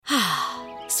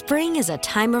Spring is a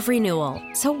time of renewal,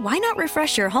 so why not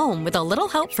refresh your home with a little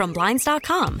help from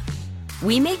Blinds.com?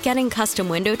 We make getting custom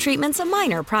window treatments a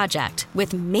minor project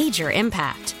with major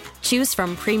impact. Choose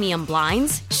from premium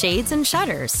blinds, shades, and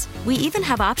shutters. We even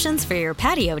have options for your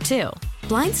patio, too.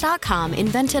 Blinds.com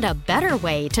invented a better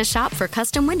way to shop for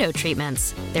custom window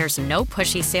treatments. There's no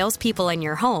pushy salespeople in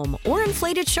your home or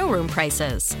inflated showroom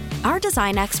prices. Our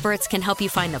design experts can help you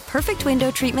find the perfect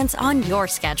window treatments on your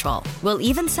schedule. We'll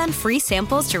even send free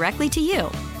samples directly to you.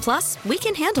 Plus, we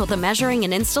can handle the measuring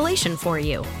and installation for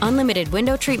you. Unlimited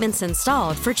window treatments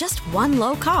installed for just one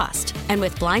low cost. And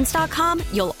with Blinds.com,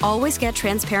 you'll always get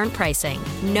transparent pricing.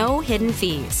 No hidden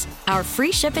fees. Our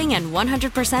free shipping and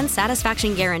 100%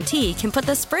 satisfaction guarantee can put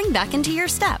the spring back into your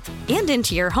step and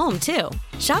into your home, too.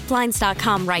 Shop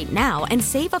Blinds.com right now and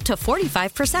save up to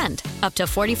 45%. Up to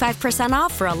 45%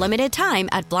 off for a limited time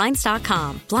at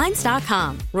Blinds.com.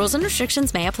 Blinds.com. Rules and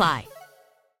restrictions may apply.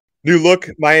 New look,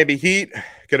 Miami Heat.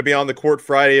 Going to be on the court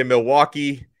Friday in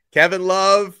Milwaukee. Kevin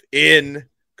Love in.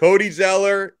 Cody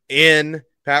Zeller in.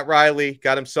 Pat Riley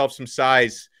got himself some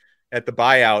size at the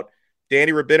buyout.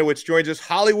 Danny Rabinowitz joins us.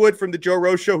 Hollywood from the Joe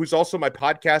Rose Show, who's also my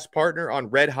podcast partner on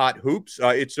Red Hot Hoops.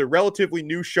 It's a relatively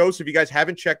new show, so if you guys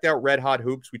haven't checked out Red Hot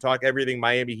Hoops, we talk everything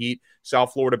Miami Heat,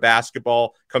 South Florida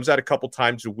basketball. Comes out a couple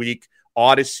times a week.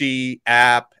 Odyssey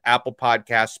app, Apple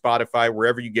Podcasts, Spotify,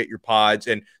 wherever you get your pods.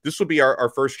 And this will be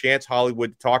our first chance,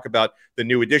 Hollywood, to talk about the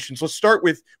new additions. Let's start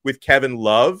with Kevin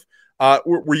Love.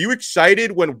 Were you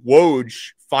excited when Woj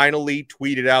finally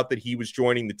tweeted out that he was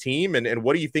joining the team? And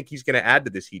what do you think he's going to add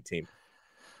to this Heat team?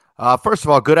 First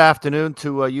of all, good afternoon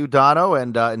to you, Dono,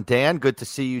 and Dan. Good to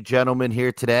see you gentlemen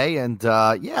here today. And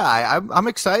I'm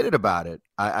excited about it.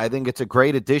 I think it's a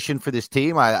great addition for this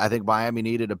team. I think Miami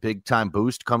needed a big-time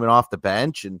boost coming off the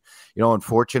bench. And,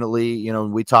 unfortunately,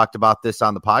 we talked about this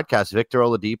on the podcast. Victor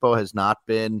Oladipo has not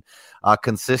been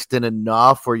consistent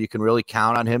enough where you can really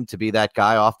count on him to be that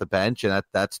guy off the bench. And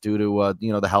that's due to,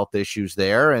 the health issues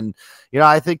there. And,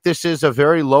 I think this is a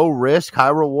very low-risk,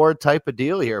 high-reward type of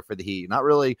deal here for the Heat. Not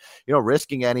really,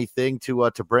 risking anything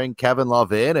to bring Kevin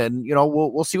Love in. And,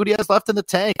 we'll see what he has left in the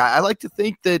tank. I like to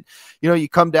think that, you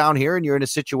come down here and you're in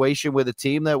a situation with a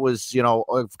team that was,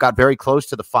 got very close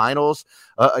to the finals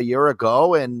a year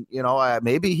ago. And,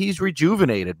 maybe he's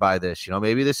rejuvenated by this.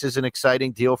 Maybe this is an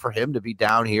exciting deal for him to be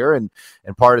down here and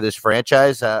part of this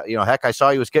franchise. Heck, I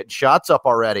saw he was getting shots up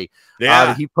already.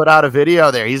 Yeah. He put out a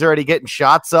video there. He's already getting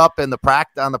shots up in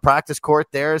on the practice court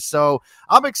there. So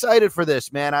I'm excited for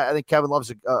this, man. I think Kevin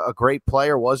Love's a great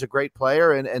player, was a great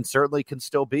player, and certainly can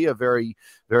still be a very,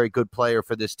 very good player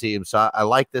for this team. So I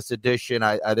like this addition.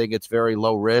 I think it's very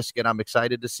low risk, and I'm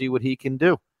excited to see what he can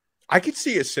do. I could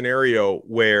see a scenario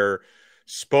where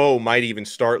Spo might even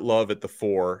start Love at the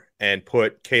 4 and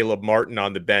put Caleb Martin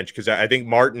on the bench, because I think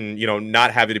Martin,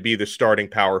 not having to be the starting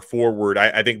power forward,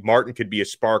 I think Martin could be a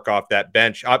spark off that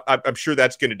bench. I'm sure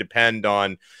that's going to depend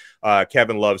on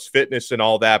Kevin Love's fitness and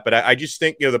all that, but I just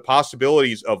think the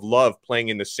possibilities of Love playing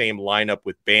in the same lineup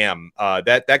with Bam,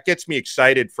 that gets me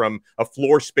excited from a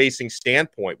floor spacing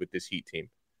standpoint with this Heat team.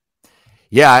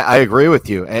 Yeah, I agree with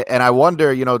you. And I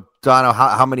wonder, Dono,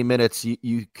 how many minutes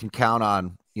you can count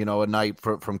on, a night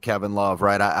from Kevin Love,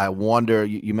 right? I wonder,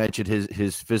 you mentioned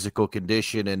his physical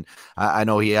condition, and I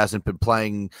know he hasn't been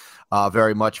playing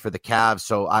very much for the Cavs.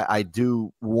 So I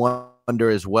do wonder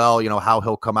as well, how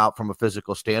he'll come out from a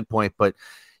physical standpoint. But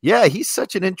yeah, he's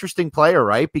such an interesting player,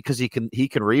 right? Because he can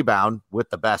rebound with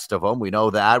the best of them. We know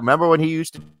that. Remember when he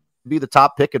used to be the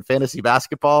top pick in fantasy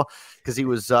basketball because he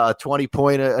was a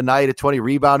 20-point a night, a 20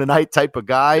 rebound a night type of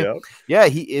guy. Yep.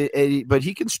 Yeah, but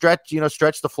he can stretch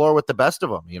the floor with the best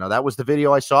of them. That was the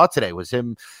video I saw today, was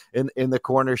him in the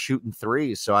corner shooting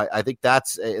threes. So I think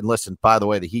that's, and listen, by the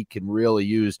way, the Heat can really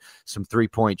use some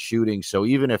 3-point shooting. So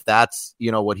even if that's,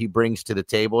 what he brings to the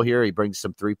table here, he brings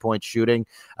some 3-point shooting.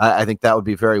 I think that would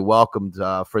be very welcomed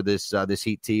for this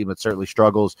Heat team that certainly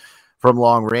struggles from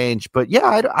long range. But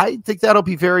yeah, I think that'll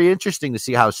be very interesting to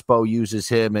see how Spo uses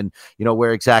him and,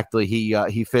 where exactly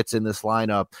he fits in this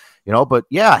lineup, but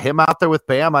yeah, him out there with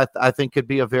Bam, I think could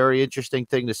be a very interesting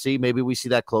thing to see. Maybe we see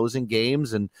that closing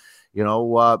games and,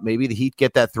 maybe the Heat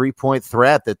get that 3-point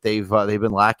threat that they've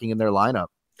been lacking in their lineup.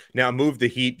 Now, a move the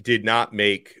Heat did not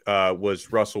make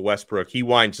was Russell Westbrook. He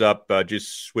winds up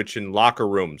just switching locker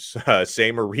rooms,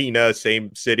 same arena,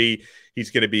 same city. He's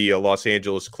going to be a Los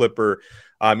Angeles Clipper.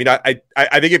 I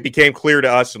think it became clear to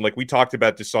us, and like we talked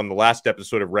about this on the last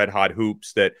episode of Red Hot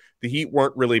Hoops, that the Heat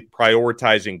weren't really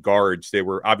prioritizing guards. They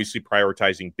were obviously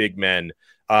prioritizing big men.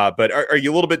 But are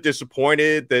you a little bit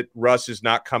disappointed that Russ is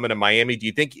not coming to Miami? Do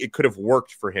you think it could have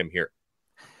worked for him here?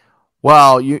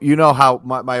 Well, you know how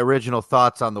my original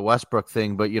thoughts on the Westbrook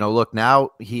thing, but look,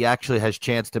 now he actually has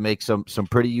chance to make some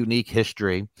pretty unique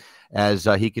history, as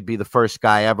he could be the first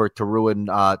guy ever to ruin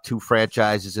two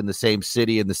franchises in the same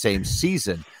city in the same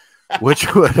season. which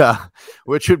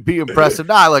would be impressive.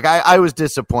 Nah, look, I was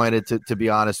disappointed, to be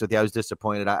honest with you. I was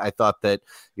disappointed. I thought that,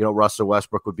 Russell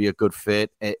Westbrook would be a good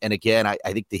fit. And again, I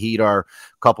think the Heat are a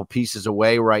couple pieces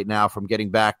away right now from getting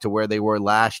back to where they were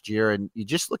last year. And you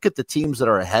just look at the teams that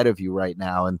are ahead of you right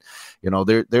now. And,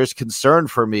 there's concern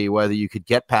for me whether you could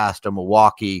get past a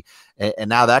Milwaukee. And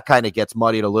now that kind of gets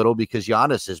muddied a little because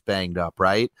Giannis is banged up,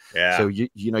 right? Yeah. So,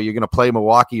 you're going to play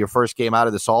Milwaukee your first game out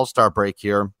of this All-Star break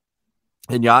here.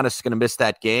 And Giannis is going to miss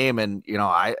that game. And,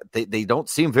 they don't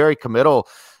seem very committal.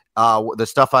 The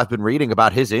stuff I've been reading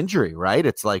about his injury, right?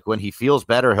 It's like when he feels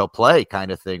better, he'll play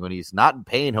kind of thing. When he's not in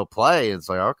pain, he'll play. It's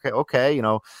like, okay.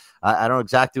 I don't know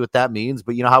exactly what that means,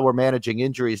 but how we're managing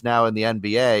injuries now in the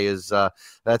NBA is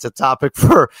that's a topic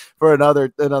for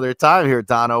another time here,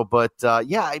 Dono. But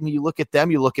you look at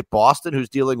them, you look at Boston, who's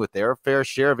dealing with their fair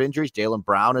share of injuries. Jaylen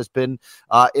Brown has been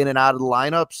in and out of the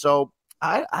lineup. So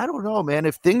I don't know, man.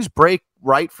 If things break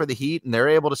right for the Heat and they're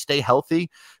able to stay healthy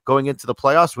going into the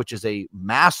playoffs, which is a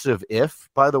massive if,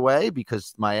 by the way,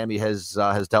 because Miami has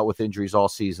dealt with injuries all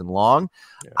season long.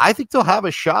 Yeah. I think they'll have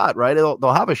a shot, right?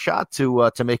 They'll have a shot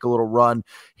to make a little run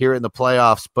here in the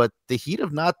playoffs. But the Heat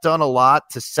have not done a lot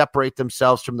to separate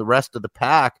themselves from the rest of the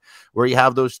pack, where you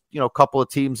have those couple of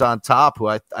teams on top who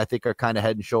I think are kind of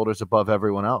head and shoulders above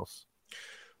everyone else.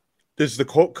 Does the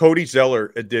Cody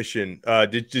Zeller addition,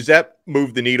 does that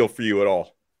move the needle for you at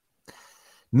all?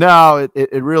 No,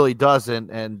 it really doesn't,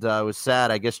 and it was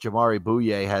sad. I guess Jamari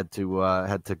Bouye had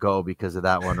to go because of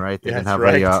that one, right? They didn't have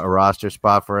a roster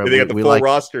spot for him. They got the full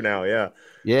roster now, yeah.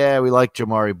 Yeah, we like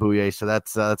Jamari Bouye, so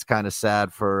that's kind of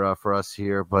sad for us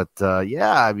here. But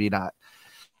I mean,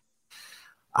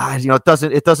 it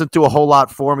doesn't do a whole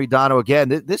lot for me, Dono.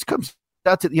 Again, this comes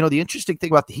down to the interesting thing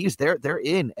about the Heat is they're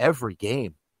in every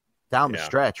game down the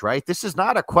stretch, right? This is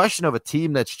not a question of a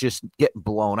team that's just getting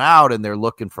blown out and they're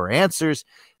looking for answers.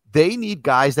 They need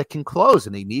guys that can close,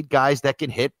 and they need guys that can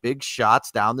hit big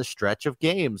shots down the stretch of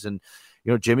games. And,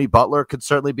 Jimmy Butler could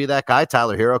certainly be that guy.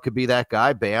 Tyler Hero could be that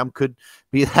guy. Bam could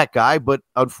be that guy. But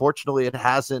unfortunately, it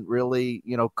hasn't really,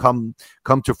 come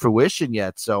to fruition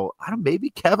yet. So I don't. Maybe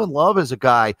Kevin Love is a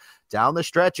guy down the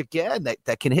stretch again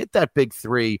that can hit that big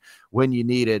three when you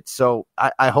need it. So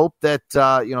I hope that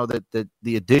that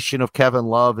the addition of Kevin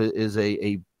Love is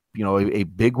a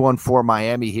big one for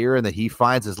Miami here, and that he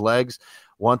finds his legs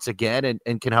once again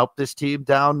and can help this team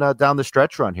down the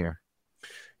stretch run here.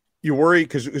 You worry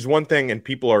because it was one thing, and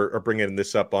people are bringing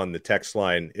this up on the text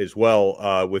line as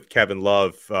well with Kevin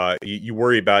Love. You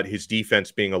worry about his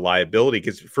defense being a liability,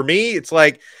 because for me, it's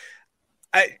like,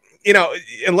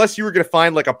 unless you were going to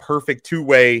find like a perfect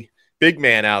two-way big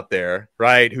man out there,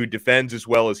 right, who defends as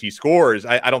well as he scores,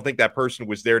 I don't think that person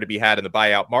was there to be had in the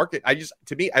buyout market.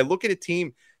 I look at a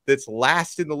team that's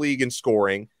last in the league in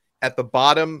scoring, at the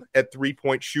bottom at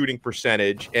 3-point shooting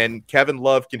percentage, and Kevin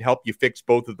Love can help you fix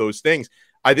both of those things.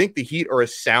 I think the Heat are a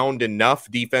sound enough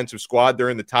defensive squad. They're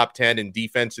in the top 10 in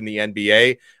defense in the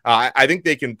NBA. I think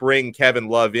they can bring Kevin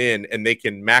Love in and they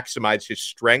can maximize his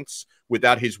strengths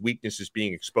without his weaknesses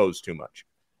being exposed too much.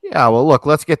 Yeah, well, look,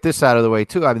 let's get this out of the way,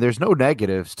 too. I mean, there's no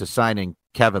negatives to signing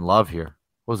Kevin Love here.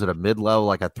 Was it a mid-level,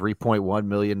 like a $3.1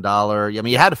 million? I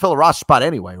mean, you had to fill a roster spot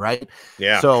anyway, right?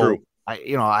 Yeah, so, true.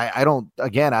 I don't,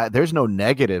 again, there's no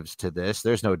negatives to this.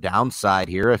 There's no downside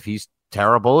here. If he's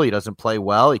terrible, he doesn't play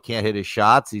well, he can't hit his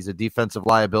shots, he's a defensive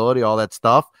liability, all that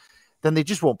stuff, then they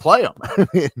just won't play him.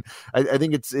 I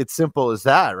think it's simple as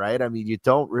that, right? I mean, you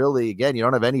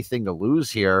don't have anything to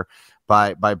lose here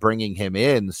by bringing him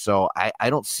in. So I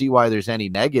don't see why there's any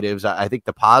negatives. I think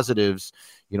the positives,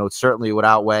 certainly would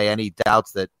outweigh any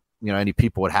doubts that, any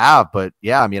people would have. But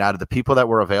yeah, I mean, out of the people that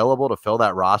were available to fill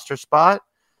that roster spot,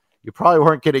 you probably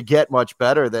weren't going to get much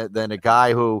better than a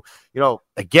guy who,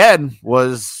 again,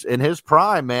 was in his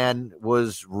prime, man,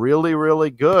 was really,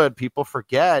 really good. People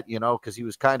forget, because he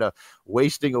was kind of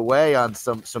wasting away on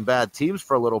some bad teams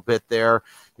for a little bit there.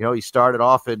 He started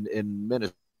off in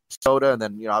Minnesota, and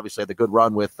then, obviously had the good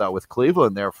run with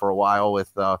Cleveland there for a while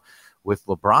with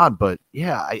LeBron. But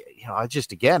yeah, I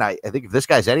think if this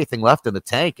guy's anything left in the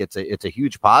tank, it's a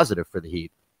huge positive for the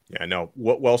Heat. Yeah, no,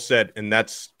 well said. And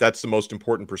that's the most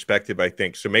important perspective, I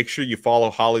think. So make sure you follow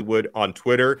Hollywood on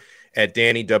Twitter at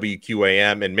Danny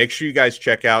WQAM. And make sure you guys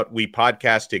check out We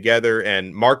Podcast Together.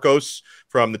 And Marcos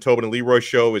from the Tobin and Leroy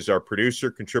Show is our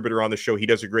producer, contributor on the show. He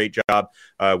does a great job.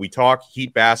 We talk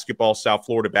Heat basketball, South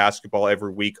Florida basketball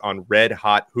every week on Red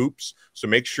Hot Hoops. So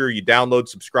make sure you download,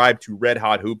 subscribe to Red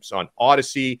Hot Hoops on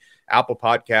Odyssey, Apple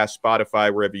Podcasts,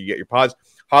 Spotify, wherever you get your pods.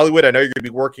 Hollywood, I know you're going to be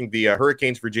working the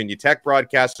Hurricanes Virginia Tech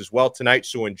broadcast as well tonight,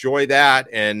 so enjoy that.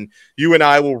 And you and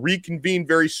I will reconvene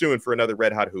very soon for another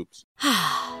Red Hot Hoops.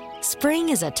 Spring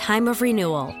is a time of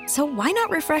renewal, so why not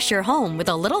refresh your home with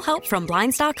a little help from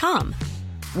Blinds.com?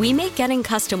 We make getting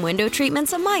custom window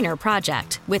treatments a minor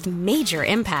project with major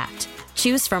impact.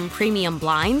 Choose from premium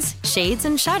blinds, shades,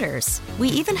 and shutters. We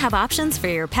even have options for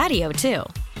your patio, too.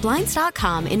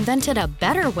 Blinds.com invented a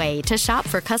better way to shop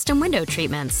for custom window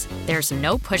treatments. There's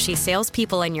no pushy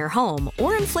salespeople in your home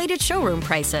or inflated showroom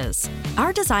prices.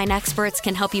 Our design experts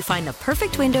can help you find the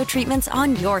perfect window treatments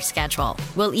on your schedule.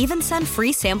 We'll even send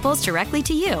free samples directly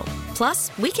to you.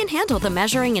 Plus, we can handle the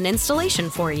measuring and installation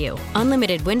for you.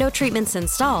 Unlimited window treatments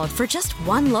installed for just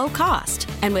one low cost.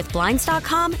 And with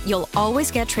Blinds.com, you'll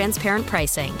always get transparent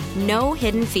pricing. No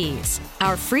hidden fees.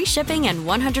 Our free shipping and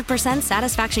 100%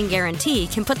 satisfaction guarantee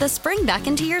can put the spring back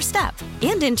into your step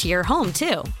and into your home,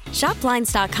 too. Shop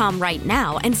Blinds.com right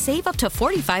now and save up to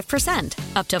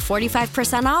 45%. Up to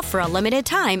 45% off for a limited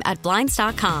time at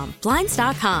Blinds.com.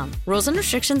 Blinds.com. Rules and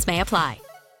restrictions may apply.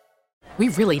 We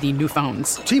really need new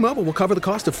phones. T-Mobile will cover the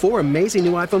cost of 4 amazing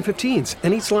new iPhone 15s,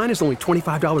 and each line is only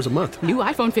 $25 a month. New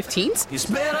iPhone 15s? It's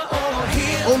better over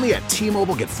here. Only at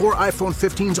T-Mobile, get 4 iPhone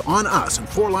 15s on us and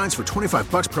 4 lines for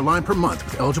 $25 per line per month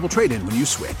with eligible trade-in when you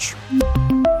switch.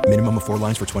 Minimum of 4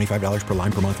 lines for $25 per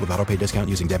line per month with autopay discount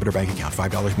using debit or bank account.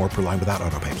 $5 more per line without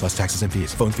autopay, plus taxes and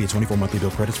fees. Phone fee at 24 monthly bill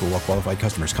credits for well-qualified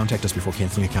customers. Contact us before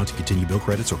canceling account to continue bill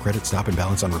credits or credit stop and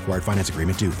balance on required finance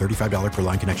agreement due. $35 per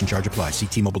line connection charge applies. See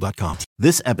T-Mobile.com.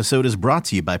 This episode is brought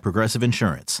to you by Progressive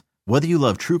Insurance. Whether you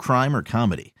love true crime or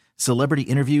comedy, celebrity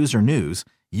interviews or news,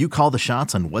 you call the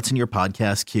shots on what's in your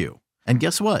podcast queue. And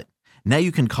guess what? Now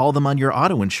you can call them on your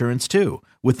auto insurance too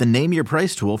with the Name Your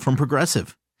Price tool from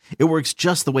Progressive. It works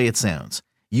just the way it sounds.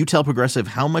 You tell Progressive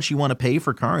how much you want to pay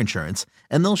for car insurance,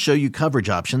 and they'll show you coverage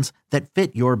options that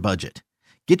fit your budget.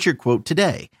 Get your quote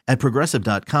today at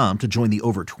Progressive.com to join the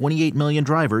over 28 million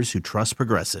drivers who trust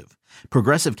Progressive.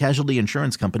 Progressive Casualty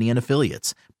Insurance Company and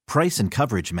Affiliates. Price and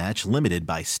coverage match limited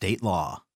by state law.